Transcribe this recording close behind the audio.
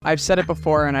I've said it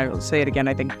before and I will say it again.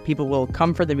 I think people will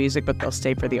come for the music, but they'll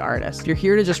stay for the artist. If you're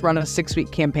here to just run a 6-week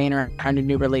campaign around a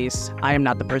new release, I am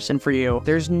not the person for you.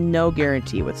 There's no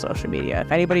guarantee with social media.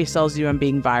 If anybody sells you on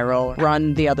being viral,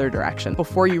 run the other direction.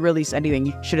 Before you release anything,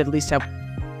 you should at least have...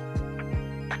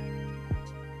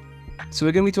 So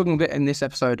we're going to be talking a bit in this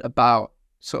episode about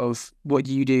sort of what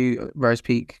you do at Rose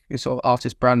Peak, sort of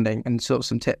artist branding, and sort of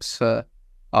some tips for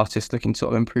artists looking to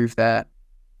sort of improve their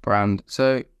brand.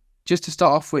 So just to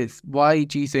start off with, why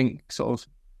do you think sort of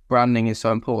branding is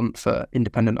so important for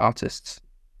independent artists?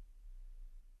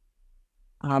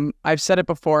 I've said it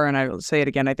before and I will say it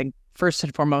again. I think first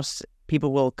and foremost,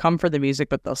 people will come for the music,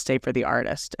 but they'll stay for the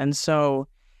artist. And so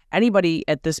anybody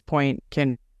at this point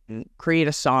can create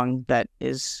a song that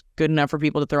is good enough for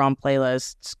people to throw on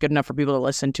playlists, good enough for people to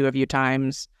listen to a few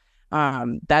times.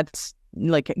 That's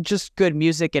like just good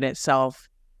music in itself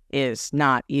is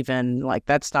not even like,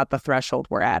 that's not the threshold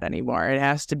we're at anymore. It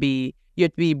has to be, you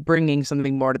have to be bringing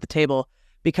something more to the table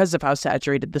because of how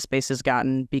saturated the space has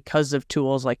gotten, because of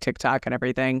tools like TikTok and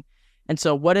everything. And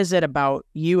so what is it about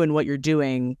you and what you're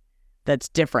doing that's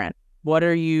different? What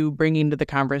are you bringing to the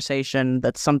conversation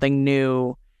that's something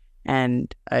new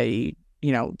and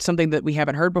something that we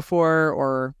haven't heard before,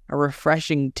 or a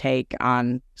refreshing take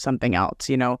on something else?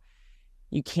 We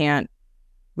don't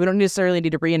necessarily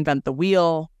need to reinvent the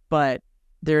wheel, but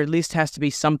there at least has to be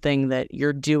something that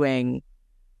you're doing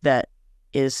that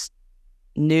is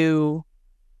new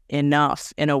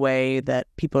enough in a way that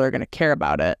people are going to care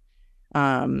about it.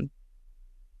 And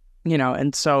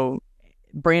so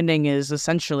branding is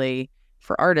essentially,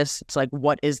 for artists, it's like,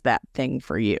 what is that thing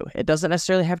for you? It doesn't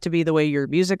necessarily have to be the way your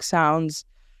music sounds.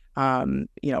 For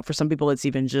some people, it's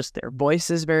even just their voice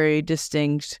is very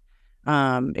distinct.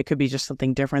 It could be just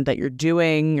something different that you're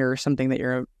doing, or something that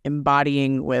you're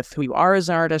embodying with who you are as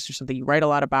an artist, or something you write a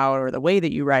lot about, or the way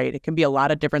that you write. It can be a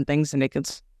lot of different things, and it can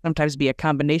sometimes be a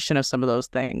combination of some of those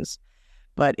things.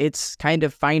 But it's kind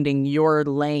of finding your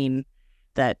lane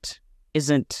that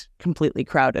isn't completely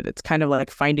crowded. It's kind of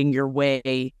like finding your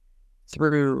way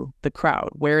through the crowd.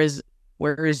 Where is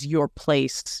your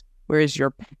place? Where is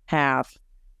your path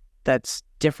that's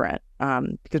different?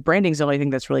 Because branding is the only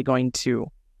thing that's really going to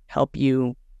help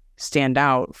you stand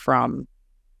out from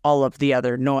all of the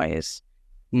other noise.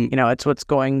 It's what's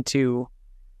going to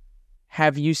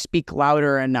have you speak loud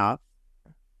enough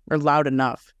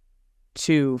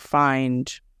to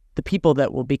find the people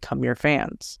that will become your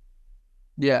fans.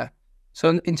 Yeah.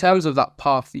 So in terms of that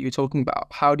path that you're talking about,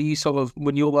 how do you sort of,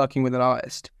 when you're working with an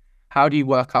artist, how do you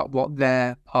work out what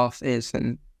their path is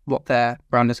and what their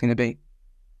brand is going to be?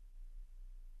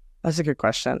 That's a good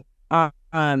question.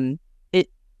 It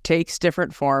takes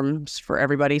different forms for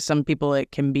everybody. Some people,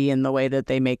 it can be in the way that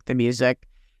they make the music.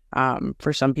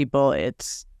 For some people,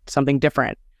 it's something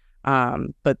different.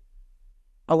 But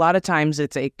a lot of times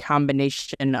it's a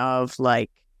combination of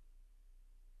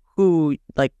who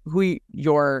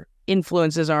your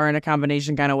influences are in a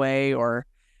combination kind of way, or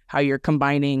how you're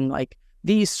combining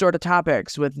these sort of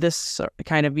topics with this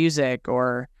kind of music,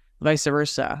 or vice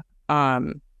versa.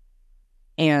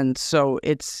 And so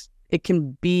it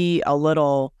can be a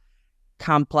little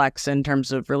complex in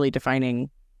terms of really defining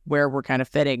where we're kind of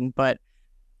fitting. But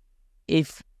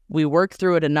if we work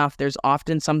through it enough, there's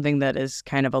often something that is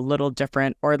kind of a little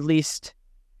different, or at least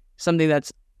something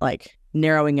that's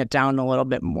narrowing it down a little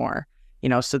bit more.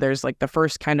 So there's the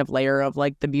first kind of layer of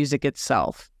the music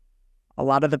itself. A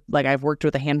lot of I've worked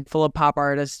with a handful of pop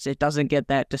artists. It doesn't get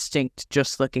that distinct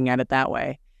just looking at it that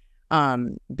way.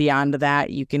 Beyond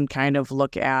that, you can kind of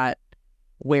look at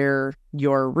where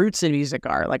your roots in music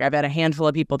are. I've had a handful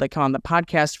of people that come on the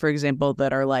podcast, for example,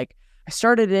 that are I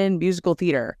started in musical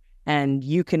theater, and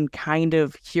you can kind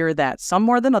of hear that, some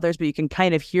more than others, but you can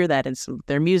kind of hear that in some of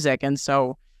their music. And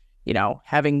so,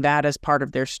 having that as part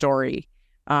of their story,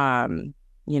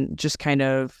 just kind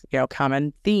of,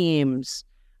 common themes.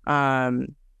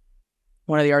 One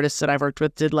of the artists that I've worked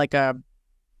with did a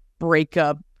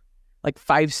breakup,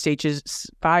 5 stages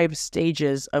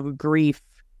of grief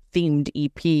themed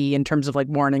EP in terms of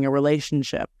mourning a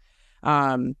relationship.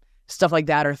 Stuff like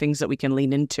that are things that we can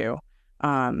lean into.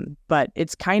 But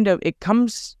it's it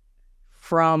comes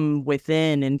from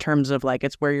within in terms of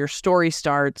it's where your story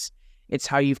starts. It's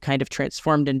how you've kind of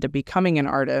transformed into becoming an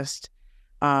artist.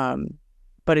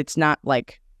 But it's not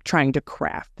trying to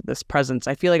craft this presence.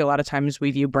 I feel a lot of times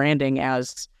we view branding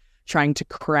as trying to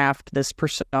craft this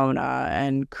persona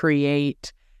and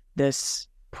create this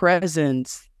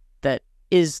presence that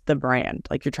is the brand.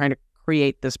 You're trying to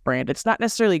create this brand. It's not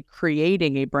necessarily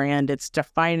creating a brand. It's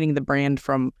defining the brand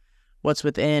from what's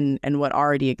within and what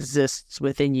already exists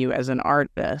within you as an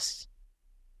artist.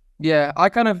 Yeah, I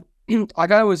kind of I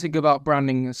kind of always think about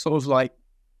branding as sort of like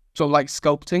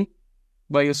sculpting,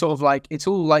 where you're sort of like it's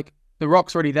all like the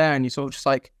rock's already there, and you're sort of just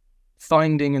like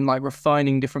finding and like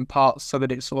refining different parts so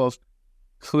that it's sort of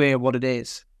clear what it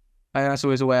is. And that's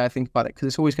always the way I think about it because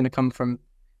it's always going to come from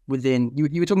within. You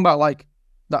were talking about like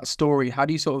that story. How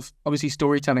do you sort of obviously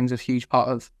storytelling is a huge part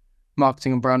of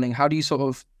marketing and branding. How do you sort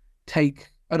of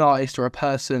take an artist or a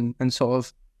person and sort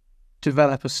of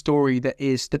develop a story that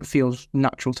feels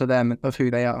natural to them of who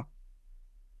they are?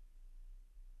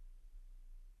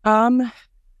 Um,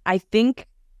 I think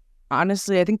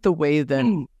honestly, I think the way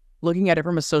that looking at it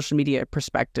from a social media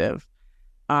perspective,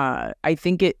 I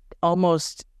think it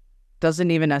almost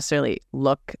doesn't even necessarily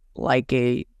look like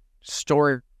a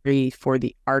story for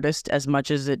the artist as much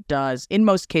as it does, in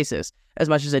most cases, as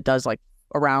much as it does like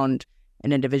around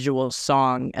an individual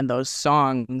song, and those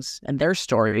songs and their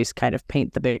stories kind of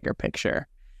paint the bigger picture.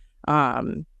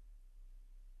 Um,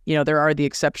 there are the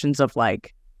exceptions of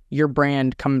like your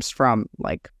brand comes from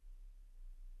like,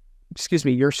 excuse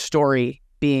me, your story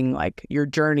being like your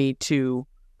journey to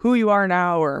who you are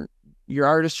now or your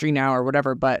artistry now or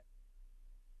whatever. But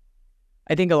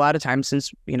I think a lot of times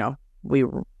since, we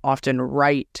often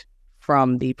write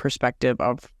from the perspective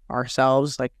of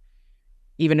ourselves, like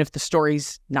even if the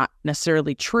story's not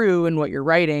necessarily true in what you're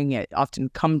writing, it often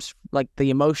comes like the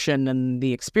emotion and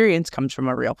the experience comes from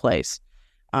a real place.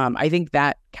 I think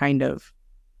that kind of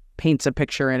paints a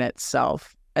picture in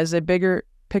itself as a bigger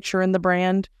picture in the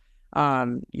brand.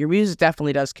 Your music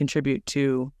definitely does contribute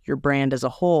to your brand as a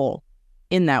whole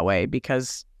in that way,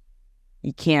 because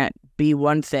you can't be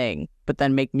one thing but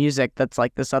then make music that's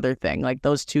like this other thing. Like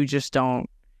those two that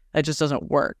just doesn't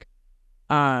work.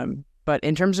 But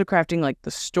in terms of crafting like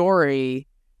the story,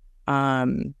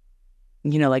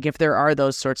 like if there are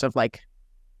those sorts of like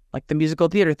the musical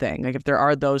theater thing, like if there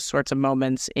are those sorts of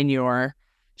moments in your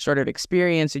sort of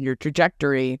experience in your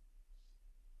trajectory,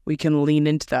 we can lean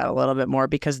into that a little bit more,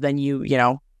 because then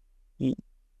the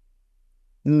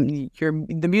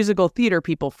musical theater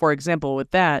people, for example,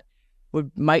 with that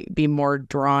might be more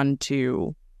drawn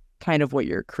to kind of what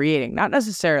you're creating. Not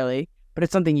necessarily, but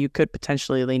it's something you could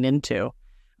potentially lean into.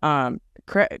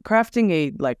 Crafting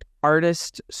a like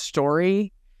artist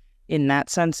story in that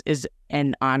sense is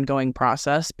an ongoing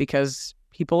process, because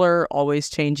people are always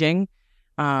changing.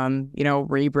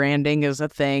 Rebranding is a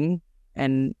thing,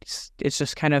 and it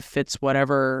just kind of fits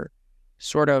whatever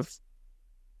sort of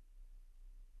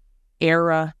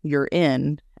era you're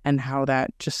in and how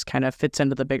that just kind of fits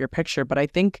into the bigger picture. But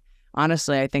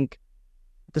honestly, I think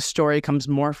the story comes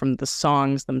more from the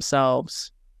songs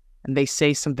themselves, and they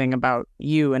say something about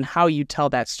you and how you tell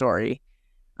that story,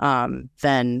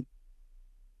 than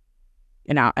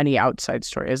any outside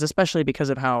story is, especially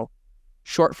because of how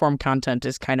short form content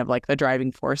is kind of like the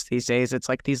driving force these days. It's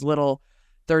like these little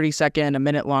 30-second, a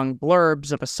minute long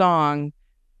blurbs of a song.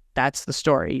 That's the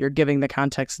story. You're giving the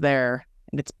context there,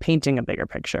 and it's painting a bigger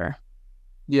picture.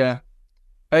 Yeah.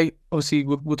 Obviously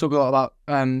we'll talk a lot about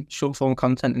short form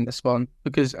content in this one,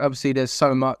 because obviously there's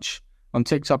so much on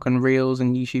TikTok and Reels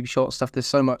and YouTube short stuff. There's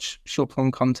so much short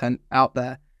form content out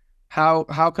there. How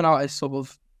can artists sort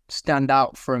of stand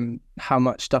out from how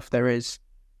much stuff there is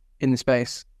in the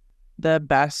space? The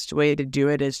best way to do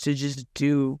it is to just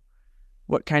do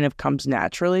what kind of comes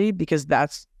naturally, because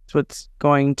that's what's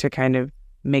going to kind of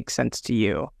make sense to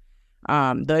you.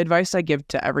 The advice I give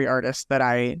to every artist that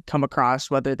I come across,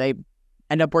 whether they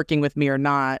end up working with me or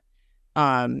not,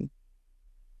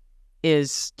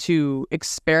 is to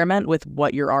experiment with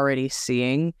what you're already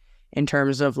seeing in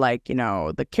terms of like,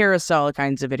 the carousel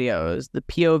kinds of videos, the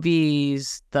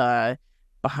POVs, the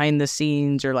behind the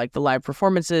scenes, or like the live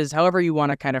performances, however you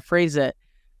want to kind of phrase it,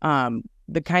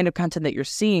 the kind of content that you're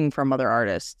seeing from other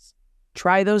artists.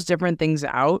 Try those different things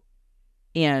out,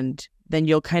 and then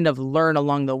you'll kind of learn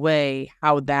along the way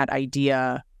how that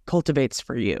idea cultivates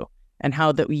for you, and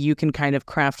how that you can kind of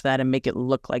craft that and make it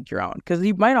look like your own. Because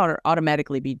you might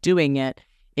automatically be doing it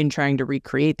in trying to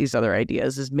recreate these other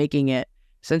ideas, is making it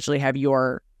essentially have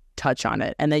your touch on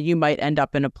it. And then you might end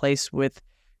up in a place with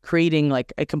creating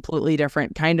like a completely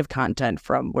different kind of content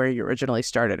from where you originally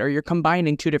started, or you're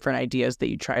combining two different ideas that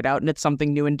you tried out and it's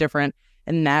something new and different.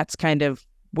 And that's kind of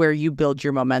where you build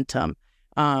your momentum.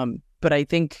 But I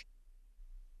think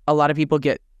a lot of people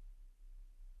get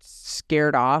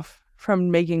scared off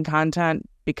from making content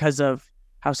because of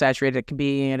how saturated it can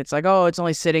be. And it's like, oh, it's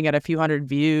only sitting at a few hundred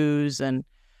views and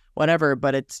whatever.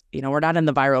 But it's, we're not in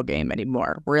the viral game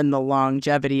anymore. We're in the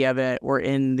longevity of it. We're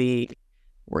in the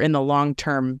long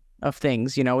term of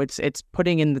things. It's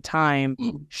putting in the time,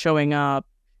 showing up,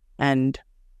 and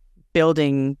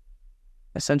building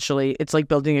essentially it's like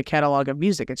building a catalog of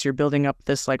music. It's you're building up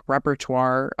this like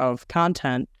repertoire of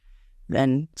content.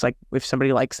 Then it's like if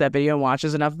somebody likes that video and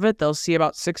watches enough of it, they'll see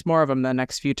about 6 more of them the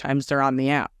next few times they're on the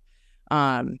app.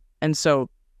 And so,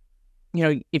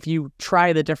 if you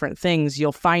try the different things,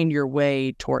 you'll find your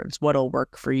way towards what'll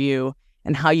work for you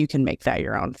and how you can make that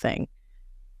your own thing.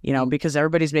 Because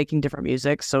everybody's making different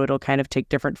music, so it'll kind of take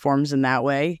different forms in that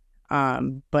way.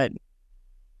 But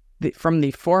from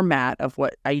the format of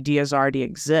what ideas already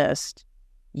exist,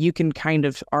 you can kind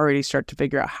of already start to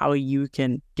figure out how you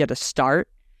can get a start.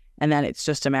 And then it's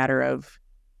just a matter of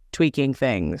tweaking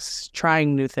things,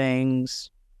 trying new things,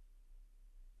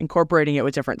 incorporating it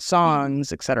with different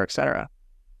songs, et cetera, et cetera.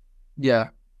 Yeah.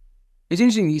 It's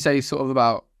interesting that you say sort of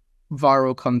about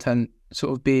viral content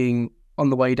sort of being on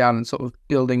the way down and sort of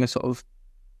building a sort of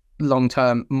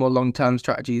more long-term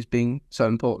strategies being so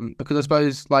important. Because I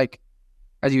suppose, like,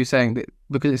 as you were saying, that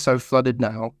because it's so flooded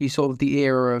now, you sort of the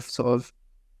era of sort of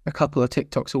a couple of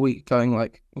TikToks a week going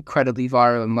like incredibly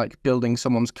viral and like building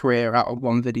someone's career out of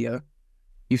one video.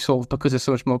 You sort of, because there's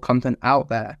so much more content out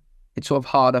there, it's sort of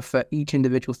harder for each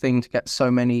individual thing to get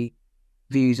so many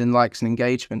views and likes and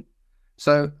engagement.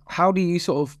 So how do you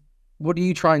what do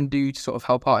you try and do to sort of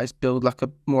help artists build like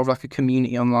more of like a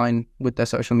community online with their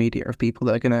social media of people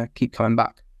that are going to keep coming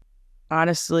back?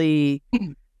 Honestly,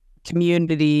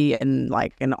 community and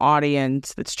like an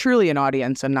audience that's truly an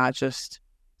audience and not just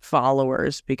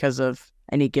followers because of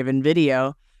any given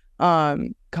video,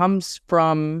 comes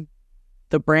from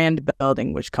the brand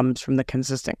building, which comes from the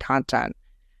consistent content.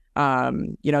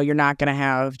 You're not going to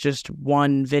have just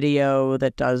one video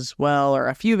that does well or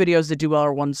a few videos that do well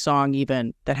or one song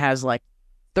even that has like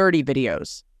 30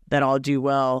 videos that all do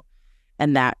well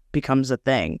and that becomes a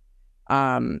thing.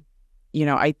 I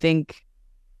think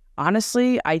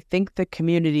the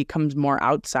community comes more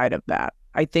outside of that.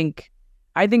 I think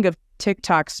of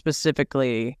TikTok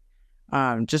specifically,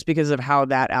 just because of how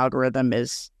that algorithm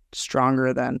is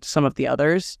stronger than some of the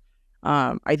others.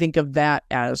 I think of that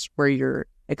as where you're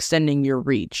extending your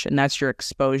reach, and that's your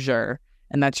exposure,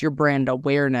 and that's your brand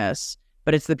awareness.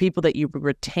 But it's the people that you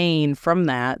retain from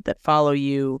that follow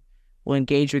you, will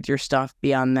engage with your stuff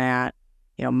beyond that,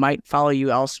 might follow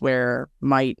you elsewhere,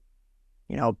 might,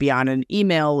 be on an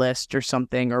email list or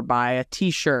something, or buy a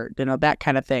t-shirt, that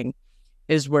kind of thing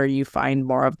is where you find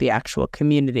more of the actual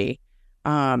community.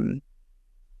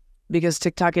 Because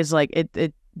TikTok is like,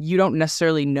 you don't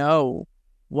necessarily know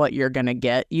what you're going to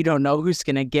get. You don't know who's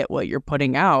going to get what you're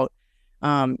putting out,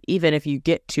 even if you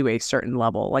get to a certain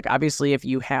level. Like, obviously, if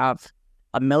you have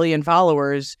 1 million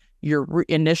followers, your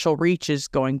initial reach is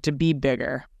going to be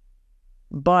bigger.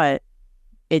 But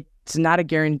it's not a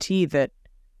guarantee that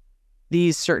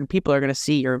these certain people are going to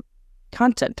see your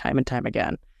content time and time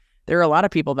again. There are a lot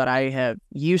of people that I have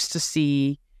used to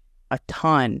see a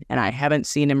ton, and I haven't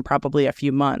seen in probably a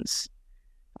few months.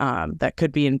 That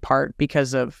could be in part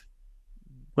because of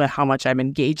how much I'm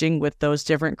engaging with those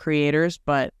different creators,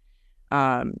 but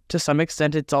to some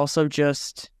extent, it's also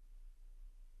just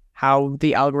how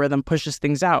the algorithm pushes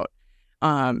things out.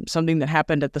 Something that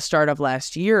happened at the start of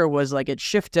last year was like it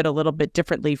shifted a little bit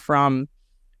differently from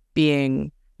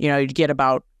being, you'd get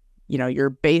about, your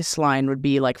baseline would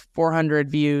be like 400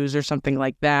 views or something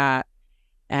like that,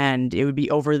 and it would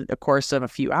be over the course of a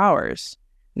few hours.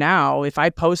 Now, if I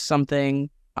post something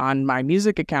on my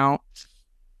music account,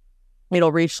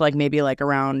 it'll reach like maybe like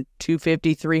around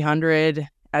 250, 300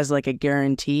 as like a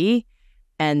guarantee,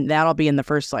 and that'll be in the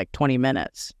first like 20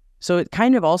 minutes. So it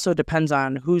kind of also depends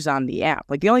on who's on the app.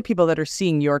 Like the only people that are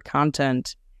seeing your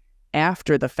content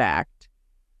after the fact,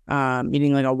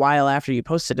 meaning like a while after you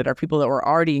posted it, are people that were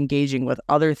already engaging with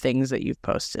other things that you've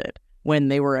posted when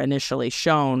they were initially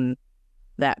shown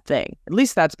that thing. At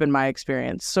least that's been my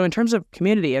experience. So in terms of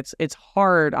community, it's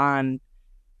hard on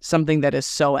something that is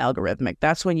so algorithmic.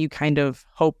 That's when you kind of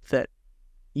hope that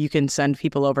you can send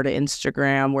people over to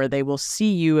Instagram where they will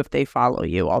see you if they follow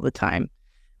you all the time.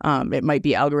 It might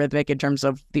be algorithmic in terms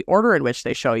of the order in which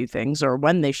they show you things or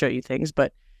when they show you things,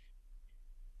 but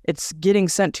it's getting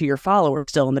sent to your followers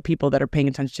still and the people that are paying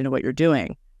attention to what you're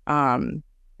doing. And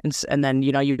then,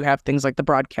 you have things like the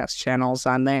broadcast channels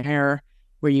on there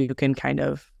where you can kind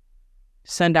of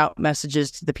send out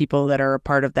messages to the people that are a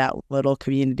part of that little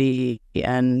community.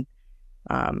 And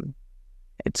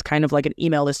it's kind of like an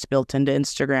email list built into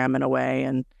Instagram in a way.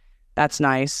 And that's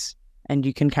nice. And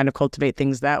you can kind of cultivate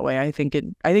things that way. I think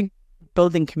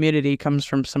building community comes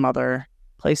from some other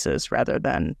places rather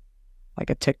than like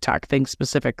a TikTok thing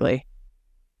specifically.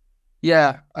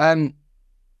 Yeah. I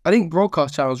think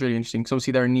broadcast channel is really interesting because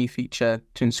obviously they're a new feature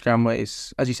to Instagram where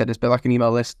it's, as you said, it's a bit like an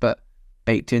email list, but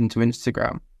baked into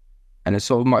Instagram. and it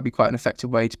sort of might be quite an effective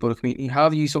way to build a community. How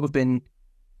have you sort of been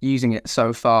using it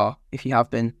so far, if you have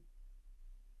been?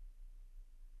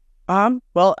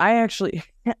 Well, I actually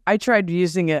I tried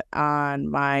using it on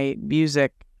my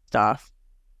music stuff.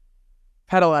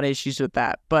 Had a lot of issues with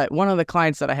that, but one of the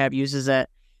clients that I have uses it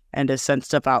and has sent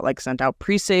stuff out, like sent out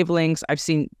pre-save links. I've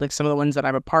seen like some of the ones that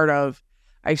I'm a part of.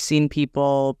 I've seen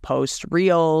people post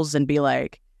reels and be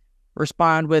like,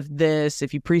 respond with this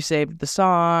if you pre-saved the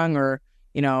song, or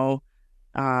you know,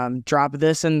 drop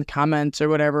this in the comments or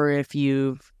whatever if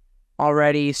you've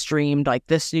already streamed like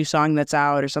this new song that's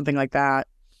out or something like that.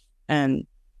 And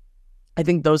I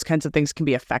think those kinds of things can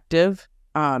be effective.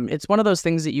 It's one of those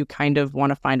things that you kind of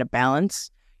want to find a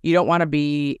balance. You don't want to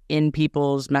be in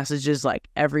people's messages like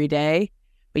every day,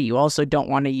 but you also don't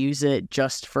want to use it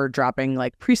just for dropping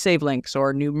like pre-save links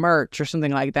or new merch or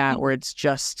something like that, where it's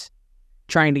just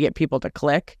trying to get people to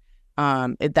click.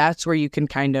 That's where you can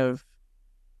kind of,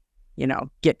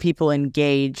 get people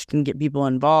engaged and get people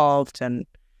involved and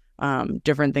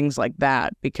different things like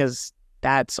that, because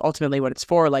that's ultimately what it's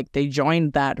for. Like, they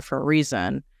joined that for a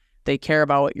reason. They care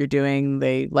about what you're doing.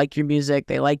 They like your music.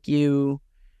 They like you.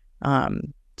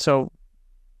 So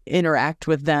interact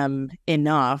with them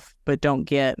enough, but don't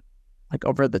get like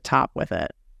over the top with it.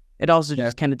 It also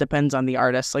just kind of depends on the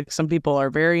artist. Like, some people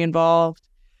are very involved.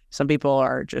 Some people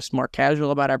are just more casual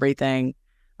about everything.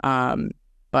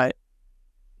 But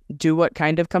do what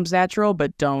kind of comes natural,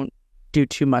 but don't do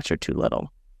too much or too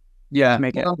little. Yeah, to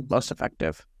make it most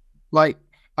effective. Like,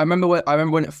 I remember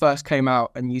when it first came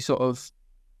out, and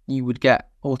you would get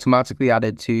automatically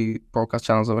added to broadcast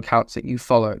channels of accounts that you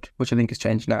followed, which I think has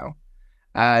changed now.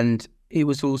 And it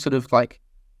was all sort of like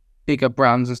bigger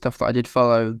brands and stuff that I did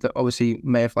follow that obviously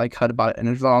may have like heard about it in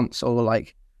advance, or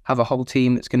like have a whole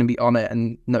team that's going to be on it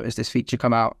and notice this feature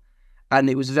come out. And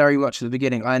it was very much at the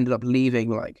beginning. I ended up leaving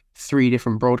like 3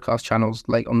 different broadcast channels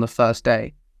like on the first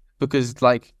day, because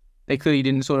like they clearly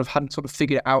hadn't sort of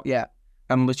figured it out yet,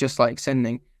 and was just like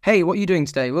sending, "Hey, what are you doing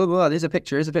today? Blah, blah, blah, here's a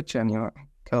picture, and you're like,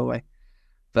 go away."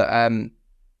 But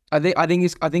I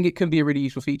think it can be a really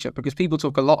useful feature, because people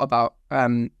talk a lot about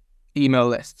email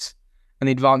lists, and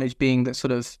the advantage being that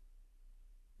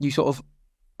you sort of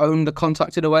own the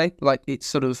contact in a way. Like, it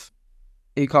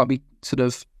can't be sort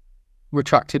of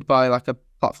retracted by like a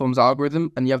platform's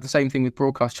algorithm. And you have the same thing with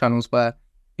broadcast channels, where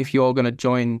if you're going to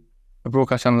join a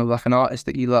broadcast channel of like an artist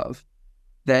that you love,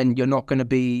 then it's not going to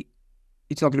be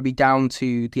down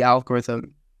to the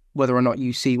algorithm whether or not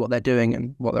you see what they're doing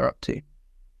and what they're up to.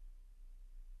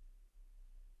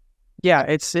 Yeah,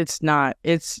 it's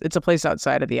a place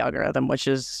outside of the algorithm, which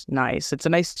is nice. It's a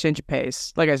nice change of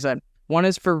pace. Like I said, one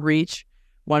is for reach,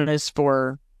 one is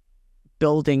for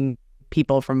building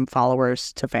people from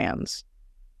followers to fans.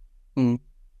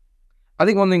 I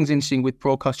think one thing's interesting with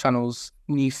broadcast channels,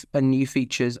 new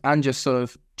features, and just sort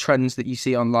of trends that you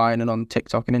see online and on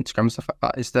TikTok and Instagram and stuff like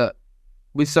that, is that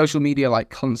with social media like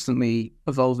constantly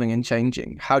evolving and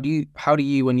changing, how do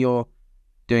you when you're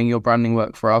doing your branding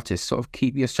work for artists sort of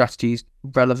keep your strategies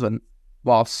relevant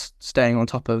whilst staying on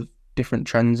top of different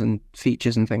trends and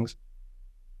features and things?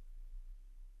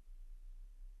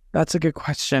 That's a good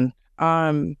question.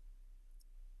 I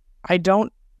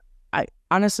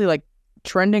honestly, like,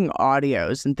 trending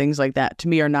audios and things like that to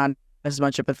me are not as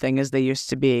much of a thing as they used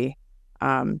to be.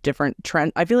 Different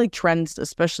trend. I feel like trends,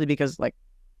 especially because like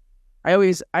I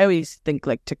always think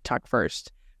like TikTok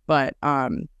first, but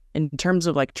in terms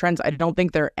of like trends, I don't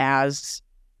think they're as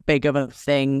big of a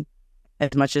thing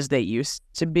as much as they used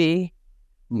to be.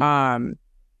 And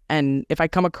if I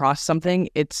come across something,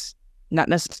 it's not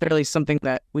necessarily something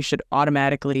that we should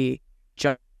automatically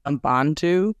jump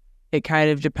onto. It kind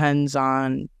of depends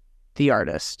on the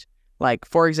artist. Like,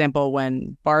 for example,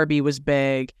 when Barbie was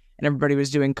big and everybody was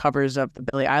doing covers of the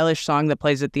Billie Eilish song that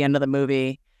plays at the end of the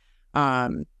movie,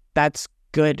 that's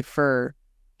good for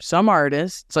some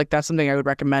artists. Like, that's something I would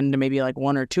recommend to maybe like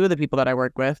 1 or 2 of the people that I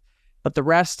work with, but the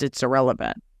rest, it's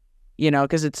irrelevant,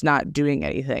 because it's not doing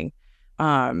anything.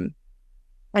 And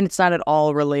it's not at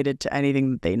all related to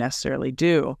anything that they necessarily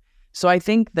do. So I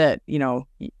think that,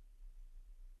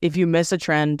 if you miss a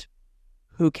trend,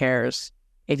 who cares?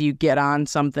 If you get on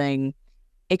something,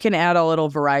 it can add a little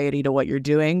variety to what you're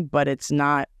doing, but it's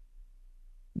not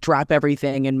drop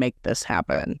everything and make this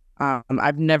happen.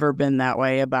 I've never been that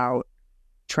way about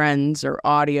trends or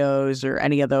audios or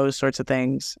any of those sorts of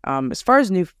things. As far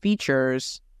as new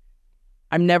features,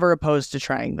 I'm never opposed to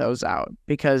trying those out,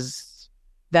 because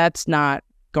that's not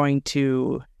going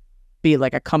to be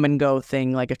like a come and go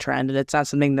thing, like a trend. And it's not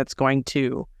something that's going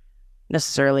to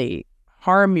necessarily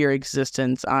harm your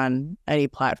existence on any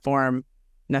platform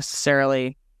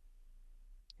necessarily.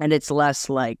 And it's less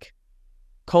like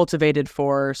cultivated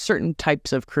for certain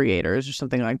types of creators or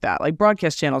something like that. Like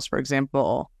broadcast channels, for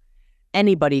example,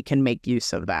 anybody can make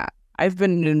use of that. I've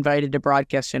been invited to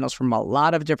broadcast channels from a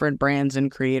lot of different brands and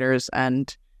creators,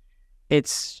 and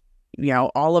it's,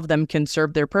 all of them can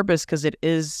serve their purpose because it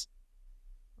is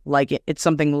like it's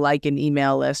something like an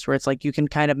email list where it's like you can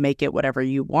kind of make it whatever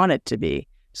you want it to be.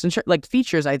 So like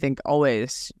features, I think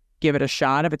always give it a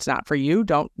shot. If it's not for you, you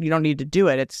don't need to do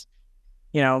it. It's,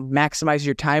 maximize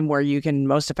your time where you can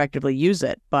most effectively use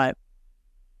it. But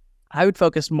I would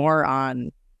focus more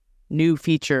on new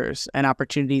features and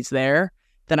opportunities there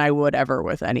than I would ever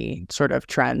with any sort of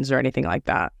trends or anything like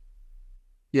that.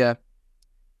 Yeah.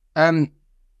 In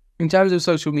terms of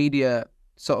social media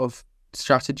sort of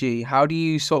strategy, how do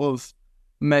you sort of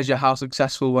measure how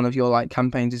successful one of your like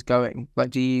campaigns is going?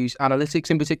 Like, do you use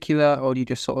analytics in particular, or do you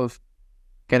just sort of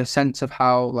get a sense of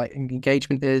how like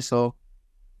engagement is, or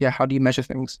how do you measure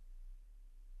things?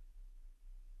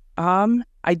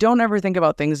 I don't ever think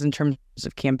about things in terms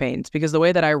of campaigns because the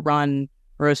way that I run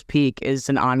Roast Peak is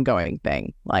an ongoing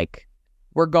thing. Like,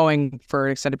 we're going for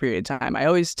an extended period of time. I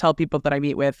always tell people that I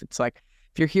meet with, it's like,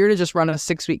 if you're here to just run a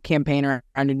 6-week campaign or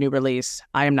on a new release,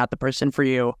 I am not the person for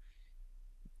you.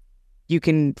 You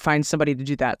can find somebody to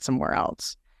do that somewhere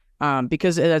else.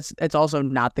 Because it's also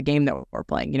not the game that we're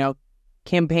playing.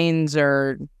 Campaigns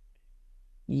are,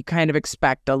 you kind of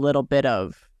expect a little bit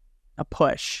of a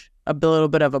push, a little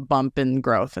bit of a bump in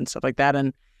growth and stuff like that.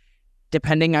 And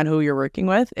depending on who you're working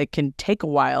with, it can take a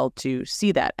while to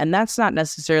see that. And that's not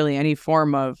necessarily any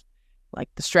form of like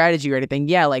the strategy or anything.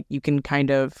 Yeah, like you can kind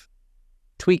of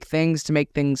tweak things to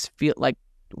make things feel like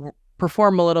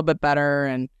perform a little bit better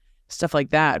and stuff like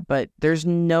that. But there's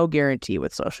no guarantee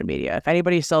with social media. If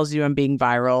anybody tells you I'm being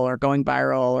viral or going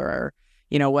viral or,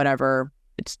 whatever,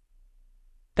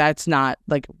 that's not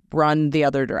like run the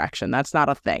other direction. That's not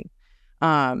a thing.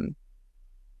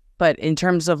 But in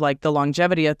terms of like the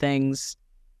longevity of things,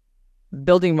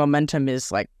 building momentum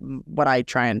is like what I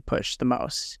try and push the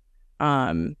most.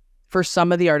 For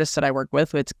some of the artists that I work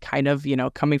with, it's kind of,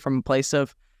 coming from a place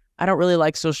of, I don't really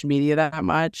like social media that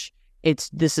much.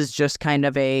 This is just kind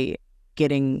of a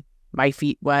getting my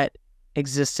feet wet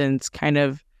existence kind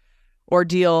of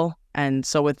ordeal. And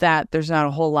so with that, there's not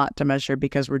a whole lot to measure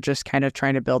because we're just kind of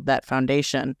trying to build that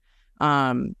foundation.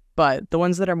 But the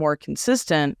ones that are more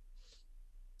consistent,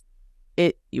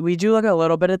 we do look a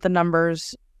little bit at the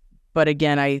numbers, but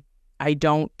again, I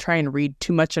don't try and read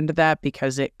too much into that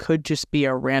because it could just be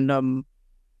a random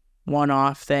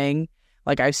one-off thing.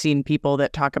 Like I've seen people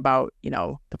that talk about,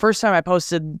 the first time I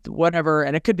posted whatever,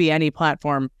 and it could be any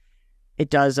platform, it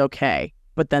does okay.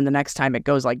 But then the next time it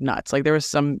goes like nuts. Like there's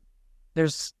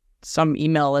some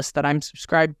email list that I'm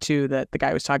subscribed to that the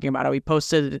guy was talking about how he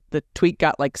posted, the tweet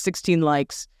got like 16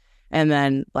 likes and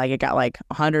then like it got like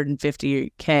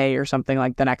 150K or something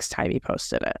like the next time he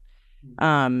posted it.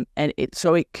 And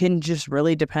so it can just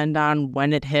really depend on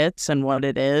when it hits and what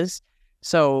it is.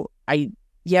 So we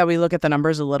look at the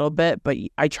numbers a little bit, but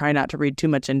I try not to read too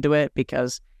much into it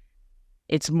because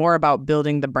it's more about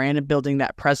building the brand and building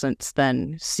that presence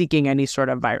than seeking any sort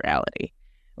of virality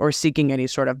or seeking any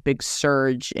sort of big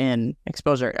surge in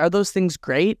exposure. Are those things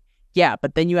great? Yeah,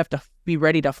 but then you have to be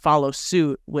ready to follow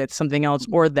suit with something else,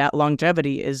 or that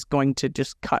longevity is going to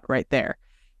just cut right there.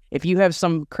 If you have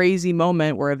some crazy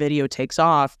moment where a video takes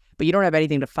off, but you don't have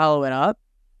anything to follow it up,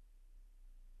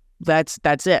 that's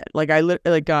it. Like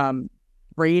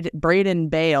Braden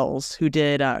Bales, who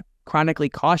did Chronically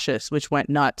Cautious, which went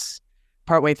nuts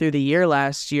partway through the year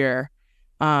last year.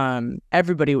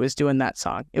 Everybody was doing that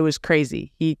song. It was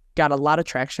crazy. He got a lot of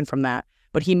traction from that.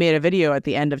 But he made a video at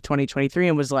the end of 2023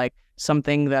 and was like,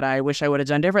 something that I wish I would have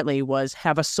done differently was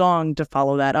have a song to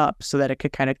follow that up so that it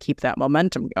could kind of keep that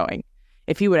momentum going.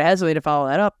 If he would have had something to follow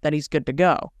that up, then he's good to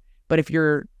go. But if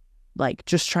you're like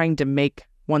just trying to make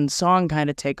one song kind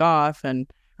of take off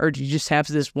or you just have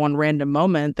this one random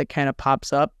moment that kind of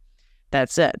pops up,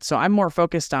 that's it. So I'm more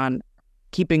focused on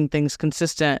keeping things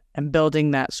consistent and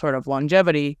building that sort of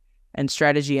longevity and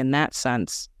strategy in that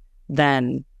sense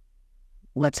than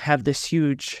let's have this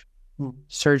huge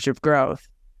surge of growth.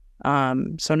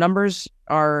 So numbers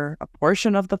are a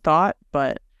portion of the thought,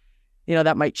 but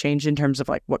that might change in terms of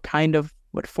like what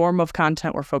form of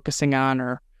content we're focusing on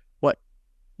or what,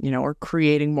 we're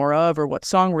creating more of or what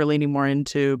song we're leaning more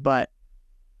into. But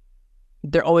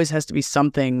there always has to be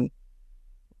something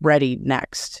ready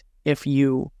next if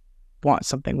you want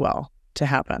something well to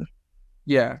happen.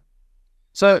 Yeah.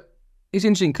 So it's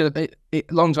interesting because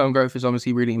long-term growth is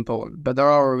obviously really important, but there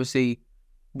are obviously,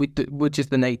 which is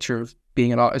the nature of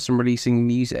being an artist and releasing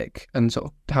music and sort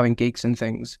of having gigs and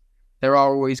things, there are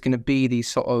always going to be these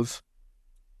sort of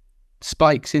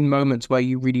spikes in moments where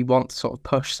you really want to sort of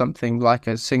push something like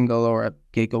a single or a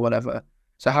gig or whatever.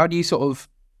 So how do you sort of,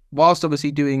 whilst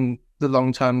obviously doing the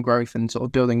long-term growth and sort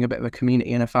of building a bit of a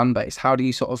community and a fan base, how do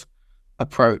you sort of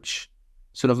approach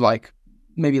sort of like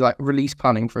maybe like release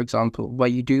planning, for example, where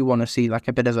you do want to see like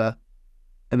a bit of a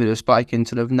spike in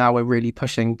sort of now we're really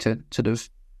pushing to sort of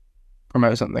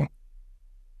promote something?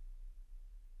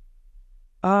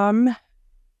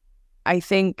 I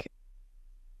think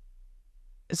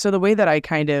so. The way that I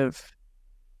kind of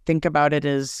think about it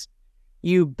is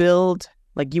you build,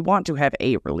 like, you want to have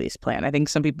a release plan. I think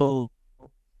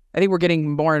we're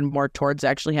getting more and more towards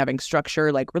actually having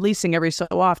structure, like releasing every so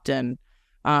often.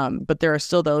 But there are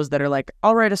still those that are like,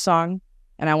 I'll write a song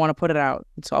and I want to put it out.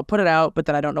 So I'll put it out, but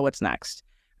then I don't know what's next.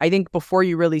 I think before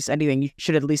you release anything, you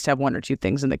should at least have one or two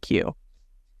things in the queue.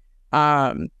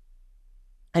 And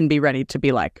be ready to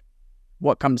be like,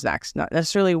 what comes next? Not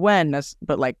necessarily when,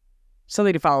 but like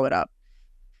something to follow it up.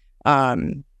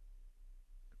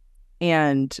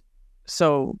 And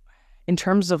so in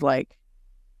terms of like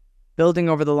building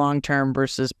over the long term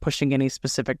versus pushing any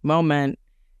specific moment,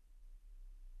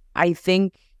 I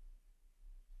think,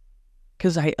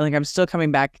 because I'm still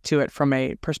coming back to it from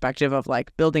a perspective of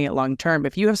like building it long term.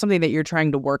 If you have something that you're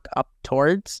trying to work up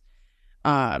towards,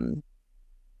 then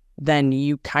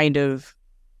you kind of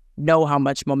know how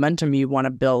much momentum you want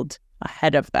to build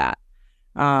ahead of that.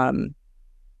 I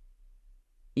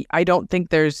don't think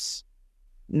there's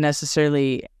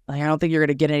necessarily, like, I don't think you're going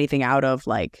to get anything out of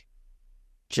like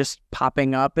just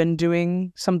popping up and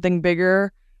doing something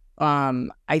bigger.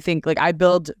 I think like I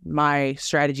build my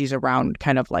strategies around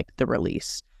kind of like the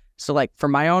release. So like for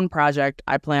my own project,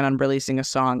 I plan on releasing a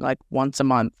song like once a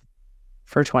month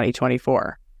for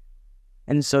 2024.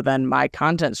 And so then my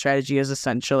content strategy is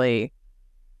essentially,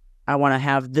 I want to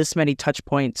have this many touch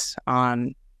points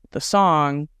on the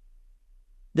song.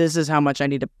 This is how much I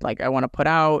need to, like, I want to put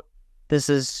out. This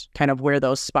is kind of where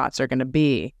those spots are going to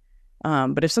be.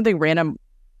 But if something random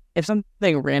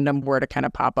were to kind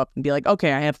of pop up and be like,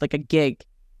 okay, I have like a gig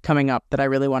coming up that I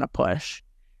really want to push,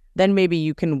 then maybe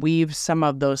you can weave some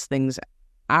of those things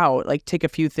out, like take a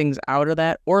few things out of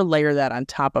that or layer that on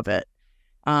top of it.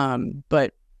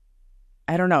 But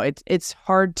I don't know. It's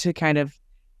hard to kind of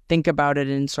think about it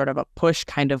in sort of a push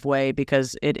kind of way,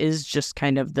 because it is just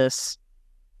kind of this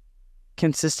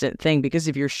consistent thing. Because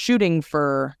if you're shooting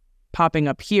for popping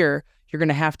up here, you're going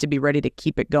to have to be ready to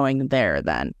keep it going there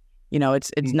then. You know,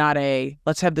 it's not a,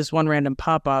 let's have this one random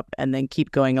pop up and then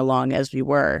keep going along as we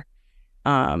were.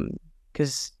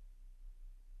 Because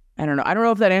I don't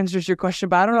know if that answers your question,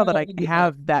 but I don't know that I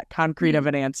have that concrete of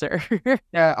an answer.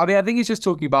 Yeah, I mean, I think it's just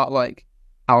talking about like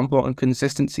how important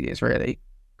consistency is really,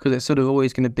 because it's sort of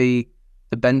always going to be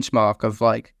the benchmark of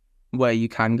like where you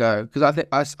can go. Because I think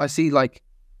I see like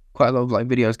quite a lot of like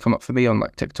videos come up for me on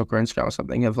like TikTok or Instagram or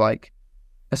something of like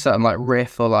a certain like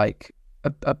riff or like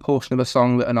a portion of a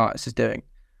song that an artist is doing,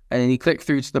 and then you click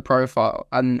through to the profile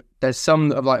and there's some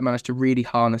that have like managed to really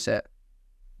harness it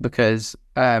because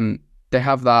they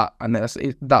have that, and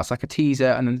that's like a teaser,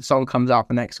 and then the song comes out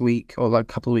the next week or like a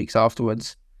couple of weeks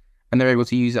afterwards, and they're able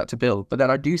to use that to build. But then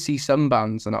I do see some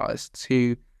bands and artists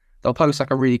who they'll post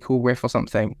like a really cool riff or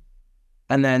something,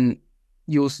 and then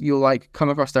you'll like come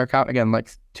across their account again like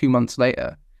 2 months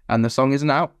later and the song isn't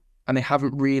out, and they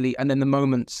haven't really, and then the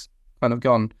moment's kind of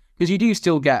gone. Because you do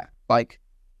still get like,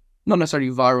 not necessarily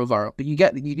viral, but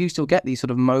you do still get these sort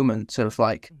of moments of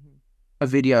like a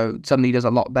video suddenly does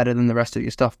a lot better than the rest of your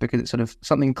stuff because it sort of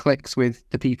something clicks with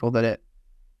the people that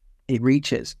it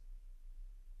reaches.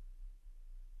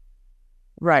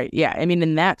 Right. Yeah. I mean,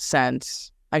 in that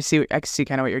sense, I see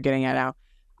kind of what you're getting at now.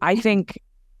 I think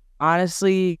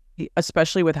honestly,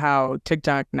 especially with how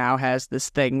TikTok now has this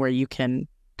thing where you can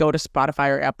go to Spotify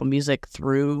or Apple Music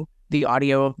through the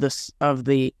audio of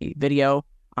the video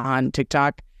on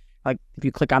TikTok. Like if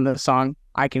you click on the song,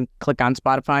 I can click on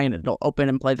Spotify and it'll open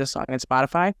and play the song on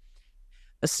Spotify.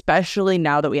 Especially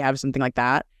now that we have something like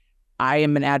that, I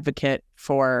am an advocate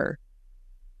for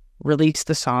release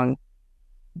the song,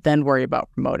 then worry about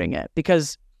promoting it.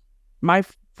 Because my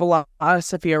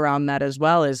philosophy around that as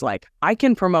well is like, I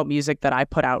can promote music that I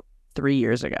put out 3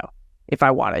 years ago if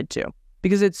I wanted to,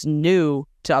 because it's new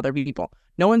to other people.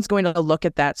 No one's going to look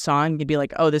at that song and be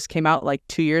like, oh, this came out like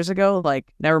 2 years ago.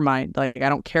 Like, never mind. Like, I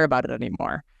don't care about it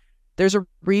anymore. There's a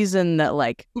reason that,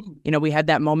 like, you know, we had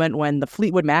that moment when the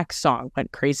Fleetwood Mac song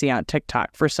went crazy on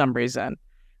TikTok for some reason.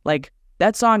 Like,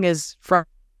 that song is from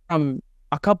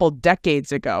a couple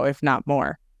decades ago, if not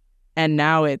more. And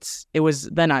now it was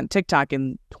then on TikTok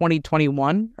in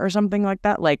 2021 or something like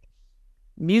that. Like,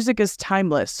 music is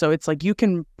timeless. So it's like you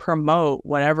can promote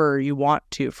whatever you want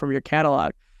to from your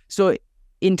catalog. So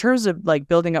in terms of like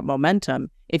building up momentum,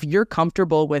 if you're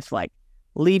comfortable with like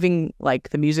leaving like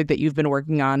the music that you've been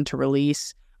working on to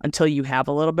release until you have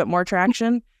a little bit more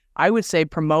traction, I would say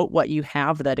promote what you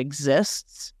have that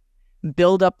exists,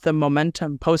 build up the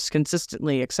momentum, post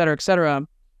consistently, et cetera,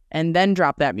 and then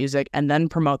drop that music and then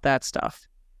promote that stuff,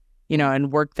 you know,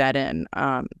 and work that in.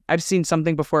 I've seen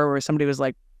something before where somebody was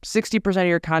like, 60% of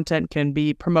your content can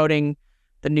be promoting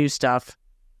the new stuff.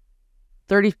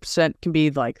 30% can be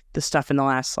like the stuff in the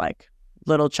last like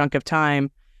little chunk of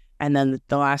time. And then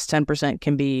the last 10%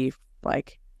 can be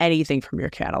like anything from your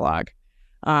catalog.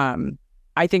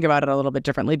 I think about it a little bit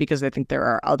differently because I think there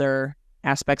are other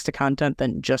aspects to content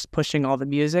than just pushing all the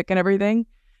music and everything,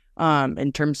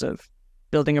 in terms of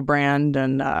building a brand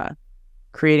and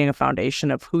creating a foundation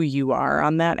of who you are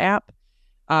on that app.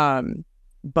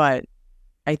 But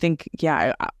I think,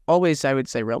 yeah, I would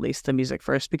say release the music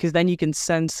first, because then you can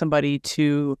send somebody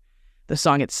to the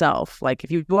song itself. Like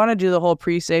if you want to do the whole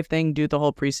pre-save thing, do the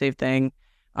whole pre-save thing.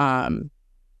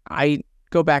 I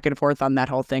go back and forth on that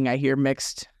whole thing. I hear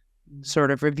mixed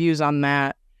sort of reviews on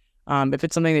that. If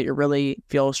it's something that you really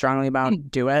feel strongly about,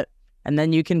 do it. And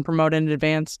then you can promote in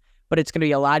advance. But it's going to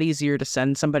be a lot easier to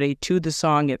send somebody to the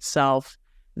song itself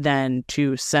than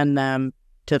to send them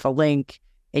to the link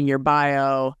in your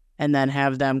bio and then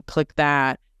have them click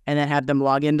that and then have them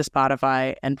log into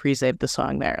Spotify and pre-save the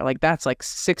song there. Like that's like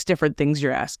 6 different things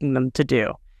you're asking them to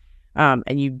do.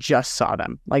 And you just saw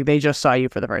them. Like they just saw you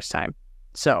for the first time.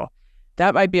 So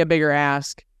that might be a bigger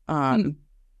ask.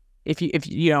 If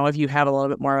you have a little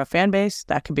bit more of a fan base,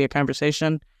 that could be a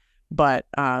conversation. But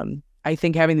I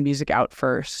think having the music out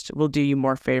first will do you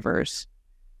more favors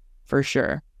for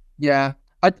sure. Yeah.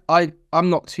 I'm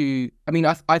not too, I mean,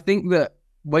 I think that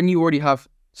when you already have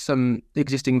some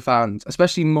existing fans,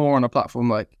 especially more on a platform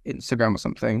like Instagram or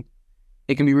something,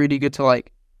 it can be really good to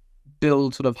like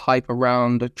build sort of hype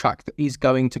around a track that is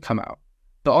going to come out.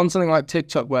 But on something like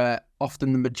TikTok, where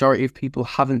often the majority of people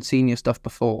haven't seen your stuff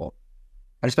before,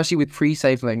 and especially with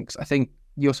pre-save links, I think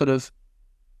you're sort of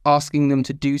asking them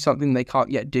to do something they can't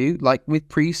yet do. Like with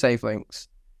pre-save links,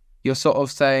 you're sort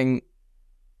of saying,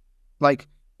 like,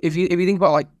 if you think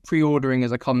about like pre-ordering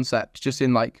as a concept, just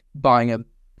in like buying a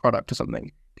product or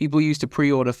something, people used to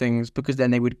pre-order things because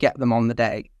then they would get them on the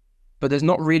day. But there's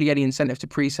not really any incentive to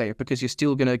pre-save because you're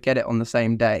still going to get it on the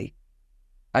same day.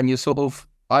 And you're sort of,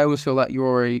 I always feel like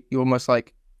you're almost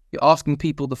like, you're asking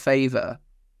people the favor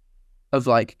of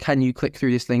like, can you click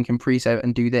through this link and pre-save it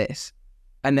and do this?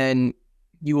 And then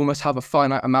you almost have a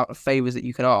finite amount of favors that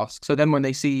you can ask. So then when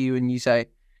they see you and you say,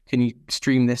 can you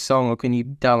stream this song or can you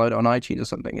download it on iTunes or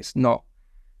something? It's not,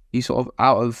 you sort of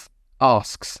out of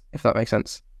asks, if that makes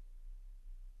sense.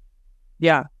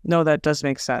 Yeah, no, that does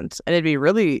make sense. And it'd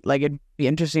be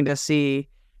interesting to see.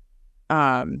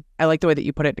 I like the way that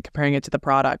you put it, comparing it to the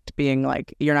product, being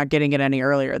like, you're not getting it any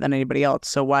earlier than anybody else.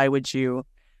 So why would you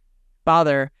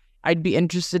bother? I'd be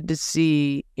interested to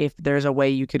see if there's a way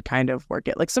you could kind of work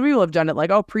it. Like some people have done it like,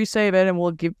 oh, pre-save it and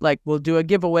we'll do a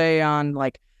giveaway on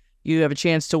like, you have a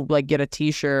chance to like get a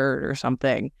t-shirt or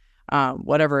something,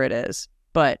 whatever it is.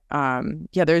 But yeah,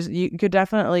 you could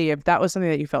definitely, if that was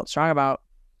something that you felt strong about,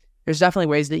 there's definitely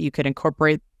ways that you could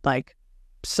incorporate, like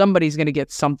somebody's going to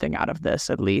get something out of this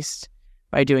at least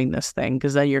by doing this thing,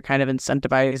 because then you're kind of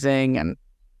incentivizing and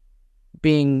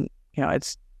being,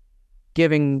 it's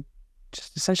giving,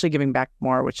 just essentially giving back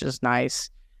more, which is nice.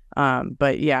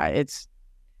 But yeah,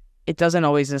 it doesn't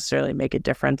always necessarily make a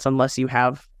difference unless you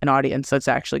have an audience that's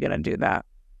actually going to do that.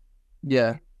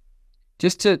 Yeah.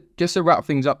 Just to wrap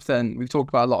things up then, we've talked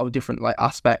about a lot of different like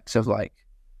aspects of like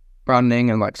branding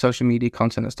and like social media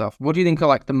content and stuff. What do you think are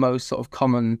like the most sort of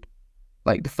common,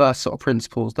 like the first sort of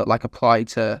principles that like apply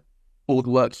to all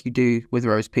the work you do with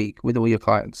Rose Peak, with all your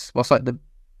clients? What's like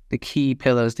the key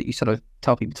pillars that you sort of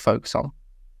tell people to focus on?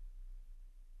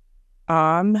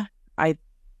 I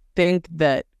think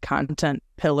that content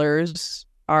pillars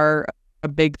are a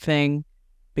big thing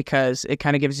because it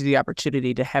kind of gives you the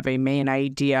opportunity to have a main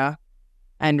idea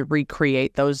and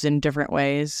recreate those in different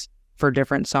ways for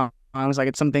different songs. Like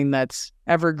it's something that's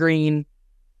evergreen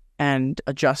and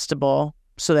adjustable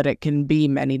so that it can be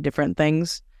many different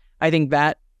things. I think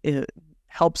that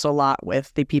helps a lot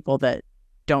with the people that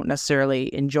don't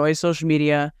necessarily enjoy social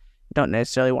media, don't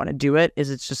necessarily want to do it, is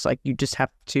it's just like you just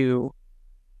have to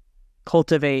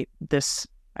cultivate this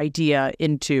idea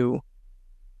into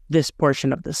this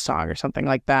portion of this song or something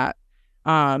like that.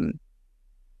 And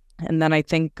then I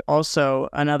think also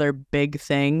another big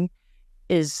thing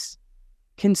is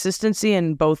consistency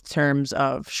in both terms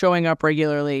of showing up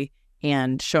regularly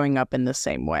and showing up in the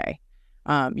same way.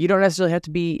 You don't necessarily have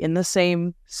to be in the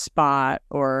same spot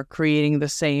or creating the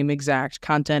same exact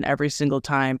content every single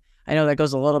time. I know that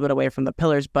goes a little bit away from the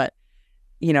pillars, but,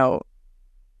 you know,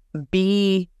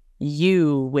 be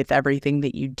you with everything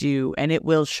that you do, and it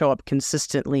will show up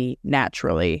consistently,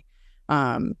 naturally.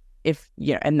 And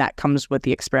that comes with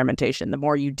the experimentation. The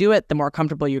more you do it, the more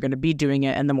comfortable you're going to be doing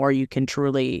it, and the more you can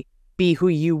truly be who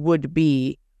you would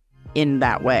be in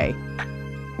that way.